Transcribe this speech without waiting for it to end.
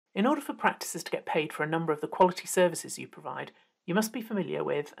In order for practices to get paid for a number of the quality services you provide, you must be familiar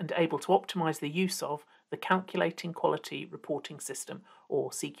with and able to optimise the use of the Calculating Quality Reporting System,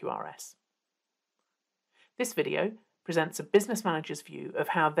 or CQRS. This video presents a business manager's view of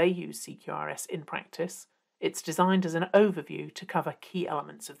how they use CQRS in practice. It's designed as an overview to cover key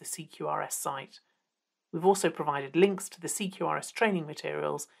elements of the CQRS site. We've also provided links to the CQRS training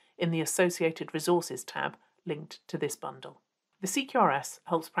materials in the Associated Resources tab linked to this bundle. The CQRS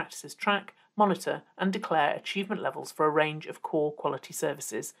helps practices track, monitor and declare achievement levels for a range of core quality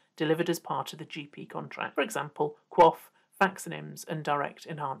services delivered as part of the GP contract, for example, QOF, fax and IMS and direct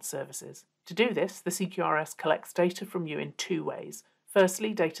enhanced services. To do this, the CQRS collects data from you in two ways.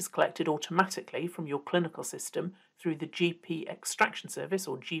 Firstly, data is collected automatically from your clinical system through the GP extraction service,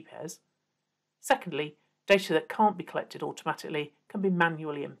 or GPS. Secondly, data that can't be collected automatically can be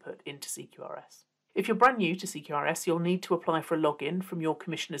manually input into CQRS. If you're brand new to CQRS, you'll need to apply for a login from your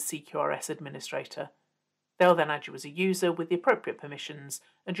Commissioner's CQRS administrator. They'll then add you as a user with the appropriate permissions,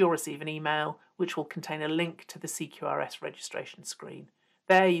 and you'll receive an email which will contain a link to the CQRS registration screen.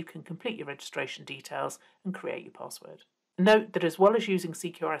 There you can complete your registration details and create your password. Note that as well as using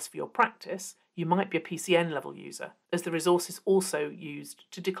CQRS for your practice, you might be a PCN level user, as the resource is also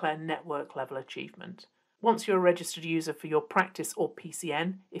used to declare network level achievement. Once you're a registered user for your practice or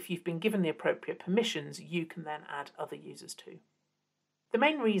PCN, if you've been given the appropriate permissions, you can then add other users too. The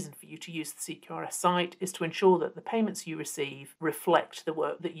main reason for you to use the CQRS site is to ensure that the payments you receive reflect the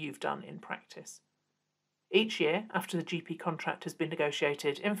work that you've done in practice. Each year, after the GP contract has been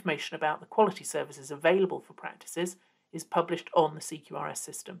negotiated, information about the quality services available for practices is published on the CQRS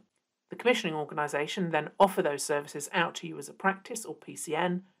system. The commissioning organisation then offer those services out to you as a practice or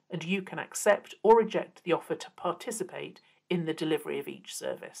PCN, and you can accept or reject the offer to participate in the delivery of each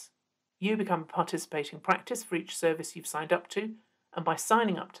service. You become a participating practice for each service you've signed up to, and by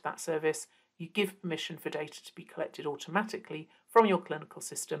signing up to that service, you give permission for data to be collected automatically from your clinical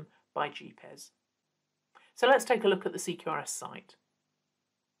system by GPS. So let's take a look at the CQRS site.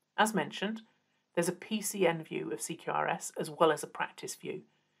 As mentioned, there's a PCN view of CQRS as well as a practice view.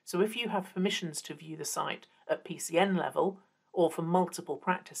 So if you have permissions to view the site at PCN level, or for multiple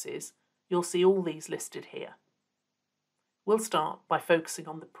practices, you'll see all these listed here. We'll start by focusing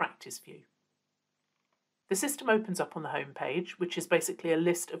on the practice view. The system opens up on the home page, which is basically a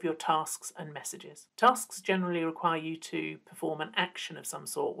list of your tasks and messages. Tasks generally require you to perform an action of some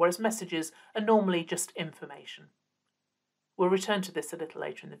sort, whereas messages are normally just information. We'll return to this a little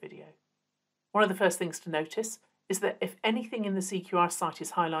later in the video. One of the first things to notice is that if anything in the CQRS site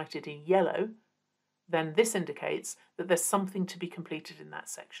is highlighted in yellow, then this indicates that there's something to be completed in that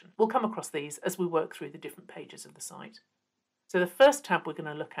section. We'll come across these as we work through the different pages of the site. So the first tab we're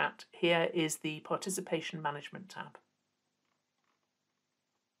going to look at here is the Participation Management tab.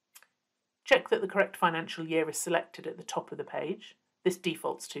 Check that the correct financial year is selected at the top of the page. This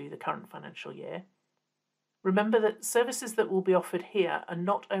defaults to the current financial year. Remember that services that will be offered here are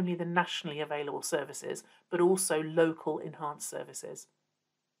not only the nationally available services, but also local enhanced services.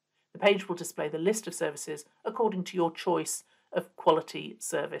 The page will display the list of services according to your choice of quality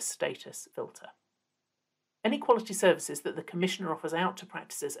service status filter. Any quality services that the Commissioner offers out to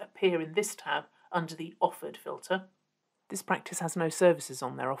practices appear in this tab under the Offered filter. This practice has no services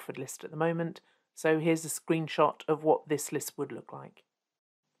on their offered list at the moment, so here's a screenshot of what this list would look like.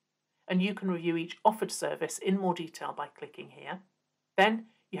 And you can review each offered service in more detail by clicking here. Then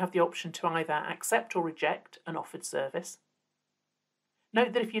you have the option to either accept or reject an offered service.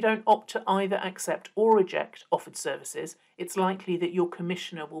 Note that if you don't opt to either accept or reject offered services, it's likely that your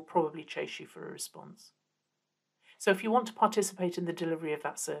Commissioner will probably chase you for a response. So if you want to participate in the delivery of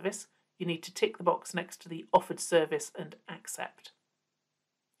that service, you need to tick the box next to the offered service and accept.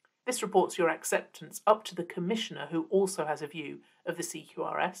 This reports your acceptance up to the Commissioner, who also has a view of the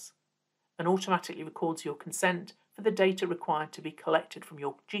CQRS, and automatically records your consent for the data required to be collected from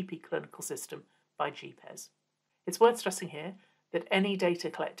your GP clinical system by GPS. It's worth stressing here that any data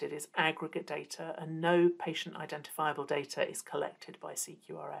collected is aggregate data and no patient identifiable data is collected by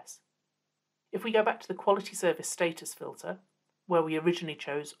CQRS. If we go back to the quality service status filter, where we originally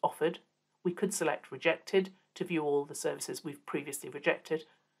chose offered, we could select rejected to view all the services we've previously rejected,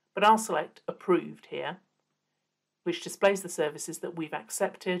 but I'll select approved here, which displays the services that we've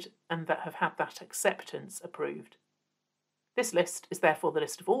accepted and that have had that acceptance approved. This list is therefore the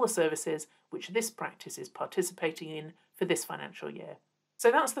list of all the services which this practice is participating in for this financial year.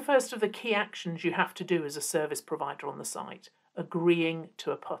 So that's the first of the key actions you have to do as a service provider on the site, agreeing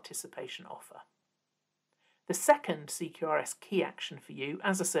to a participation offer. The second CQRS key action for you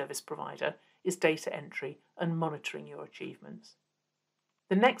as a service provider is data entry and monitoring your achievements.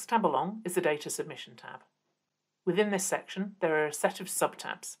 The next tab along is the Data Submission tab. Within this section, there are a set of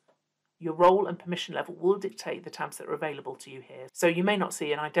sub-tabs. Your role and permission level will dictate the tabs that are available to you here, so you may not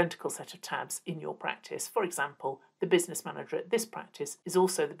see an identical set of tabs in your practice. For example, the business manager at this practice is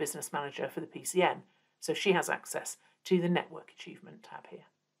also the business manager for the PCN, so she has access to the Network Achievement tab here.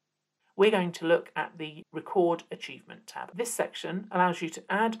 We're going to look at the Record Achievement tab. This section allows you to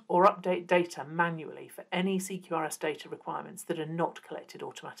add or update data manually for any CQRS data requirements that are not collected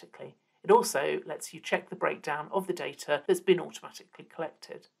automatically. It also lets you check the breakdown of the data that's been automatically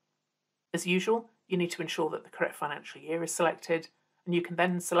collected. As usual, you need to ensure that the correct financial year is selected, and you can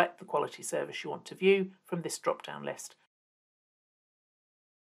then select the quality service you want to view from this drop-down list.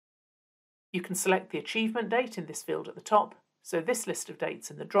 You can select the achievement date in this field at the top, so this list of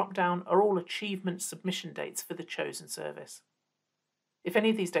dates in the drop-down are all achievement submission dates for the chosen service. If any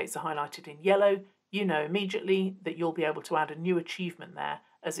of these dates are highlighted in yellow, you know immediately that you'll be able to add a new achievement there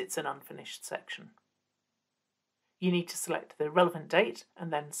as it's an unfinished section. You need to select the relevant date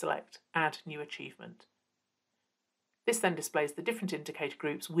and then select Add New Achievement. This then displays the different indicator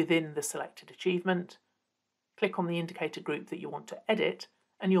groups within the selected achievement. Click on the indicator group that you want to edit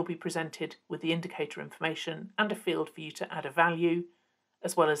and you'll be presented with the indicator information and a field for you to add a value,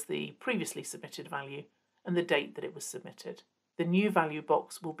 as well as the previously submitted value and the date that it was submitted. The new value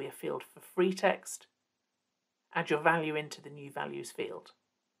box will be a field for free text. Add your value into the new values field.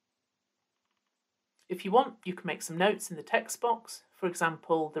 If you want, you can make some notes in the text box, for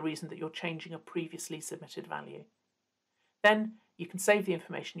example, the reason that you're changing a previously submitted value. Then you can save the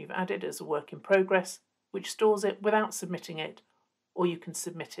information you've added as a work in progress, which stores it without submitting it, or you can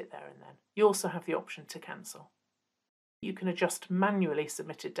submit it there and then. You also have the option to cancel. You can adjust manually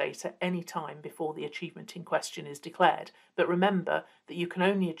submitted data any time before the achievement in question is declared, but remember that you can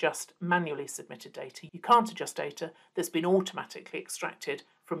only adjust manually submitted data. You can't adjust data that's been automatically extracted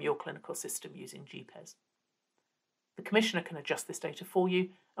from your clinical system using GPS. The Commissioner can adjust this data for you,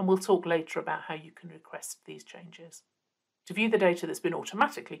 and we'll talk later about how you can request these changes. To view the data that's been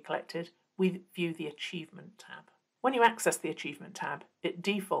automatically collected, we view the Achievement tab. When you access the Achievement tab, it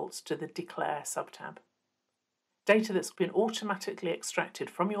defaults to the Declare sub-tab. Data that's been automatically extracted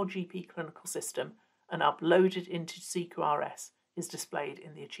from your GP clinical system and uploaded into CQRS is displayed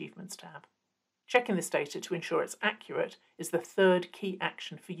in the Achievements tab. Checking this data to ensure it's accurate is the third key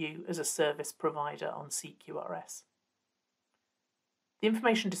action for you as a service provider on CQRS. The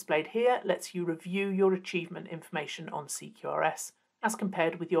information displayed here lets you review your achievement information on CQRS as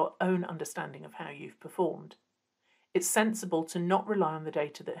compared with your own understanding of how you've performed. It's sensible to not rely on the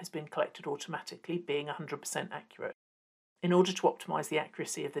data that has been collected automatically being 100% accurate. In order to optimise the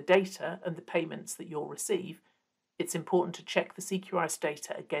accuracy of the data and the payments that you'll receive, it's important to check the CQRS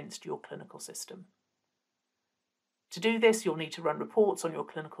data against your clinical system. To do this, you'll need to run reports on your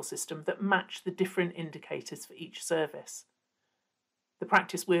clinical system that match the different indicators for each service. The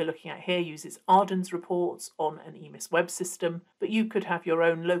practice we're looking at here uses Arden's reports on an EMIS web system, but you could have your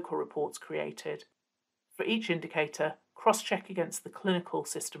own local reports created. For each indicator, cross-check against the clinical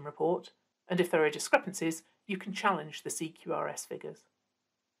system report, and if there are discrepancies, you can challenge the CQRS figures.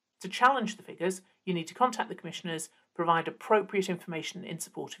 To challenge the figures, you need to contact the Commissioners, provide appropriate information in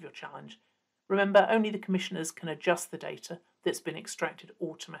support of your challenge. Remember, only the Commissioners can adjust the data that's been extracted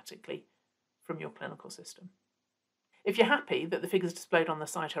automatically from your clinical system. If you're happy that the figures displayed on the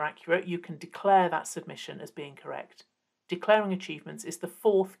site are accurate, you can declare that submission as being correct. Declaring achievements is the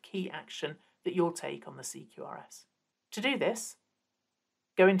fourth key action that you'll take on the CQRS. To do this,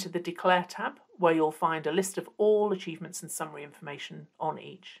 go into the Declare tab, where you'll find a list of all achievements and summary information on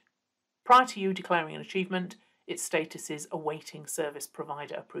each. Prior to you declaring an achievement, its status is awaiting service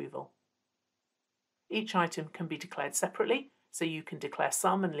provider approval. Each item can be declared separately, so you can declare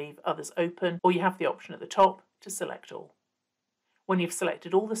some and leave others open, or you have the option at the top to select all. When you've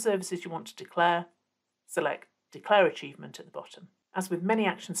selected all the services you want to declare, select Declare Achievement at the bottom. As with many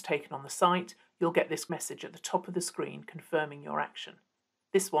actions taken on the site, you'll get this message at the top of the screen confirming your action,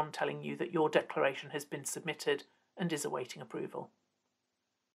 this one telling you that your declaration has been submitted and is awaiting approval.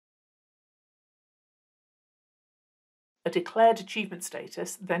 A declared achievement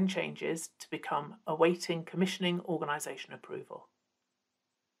status then changes to become awaiting commissioning organisation approval.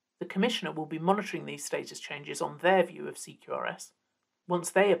 The Commissioner will be monitoring these status changes on their view of CQRS. Once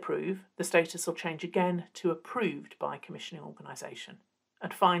they approve, the status will change again to approved by commissioning organisation.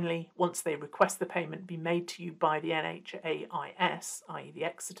 And finally, once they request the payment be made to you by the NHS, i.e. the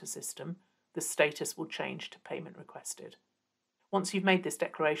Exeter system, the status will change to payment requested. Once you've made this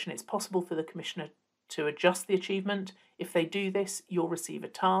declaration, it's possible for the Commissioner to adjust the achievement. If they do this, you'll receive a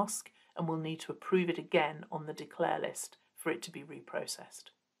task and will need to approve it again on the declare list for it to be reprocessed.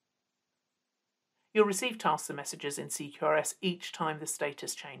 You'll receive tasks and messages in CQRS each time the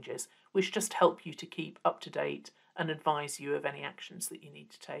status changes, which just help you to keep up to date and advise you of any actions that you need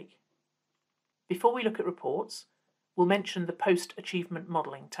to take. Before we look at reports, we'll mention the Post-Achievement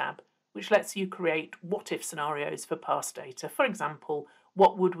Modelling tab, which lets you create what-if scenarios for past data. For example,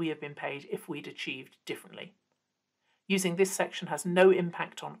 what would we have been paid if we'd achieved differently? Using this section has no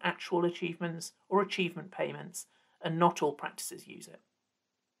impact on actual achievements or achievement payments, and not all practices use it.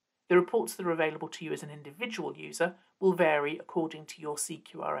 The reports that are available to you as an individual user will vary according to your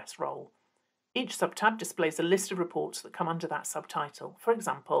CQRS role. Each subtab displays a list of reports that come under that subtitle. For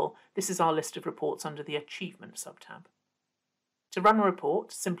example, this is our list of reports under the Achievement subtab. To run a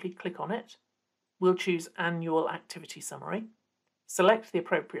report, simply click on it. We'll choose Annual Activity Summary. Select the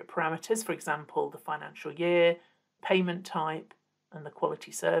appropriate parameters, for example, the financial year, payment type, and the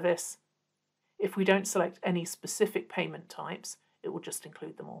quality service. If we don't select any specific payment types, it will just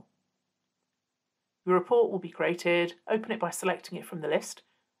include them all. Your report will be created. Open it by selecting it from the list,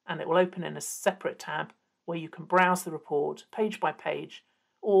 and it will open in a separate tab where you can browse the report page by page,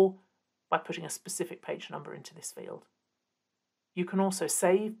 or by putting a specific page number into this field. You can also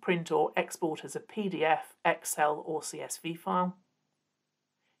save, print, or export as a PDF, Excel, or CSV file.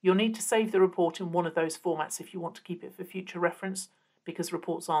 You'll need to save the report in one of those formats if you want to keep it for future reference, because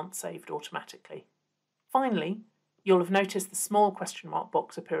reports aren't saved automatically. Finally, you'll have noticed the small question mark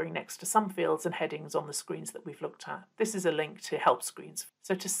box appearing next to some fields and headings on the screens that we've looked at. This is a link to help screens.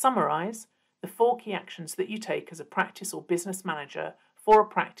 So to summarise, the 4 key actions that you take as a practice or business manager for a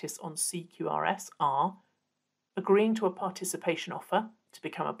practice on CQRS are: agreeing to a participation offer to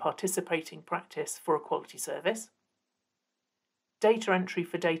become a participating practice for a quality service, data entry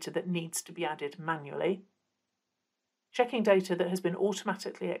for data that needs to be added manually, checking data that has been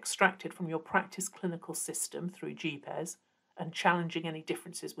automatically extracted from your practice clinical system through GPES and challenging any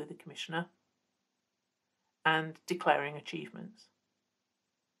differences with the Commissioner, and declaring achievements.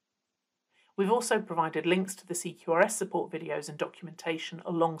 We've also provided links to the CQRS support videos and documentation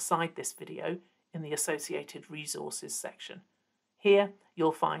alongside this video in the associated resources section. Here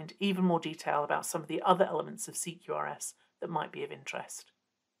you'll find even more detail about some of the other elements of CQRS that might be of interest.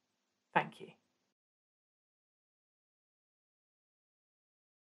 Thank you.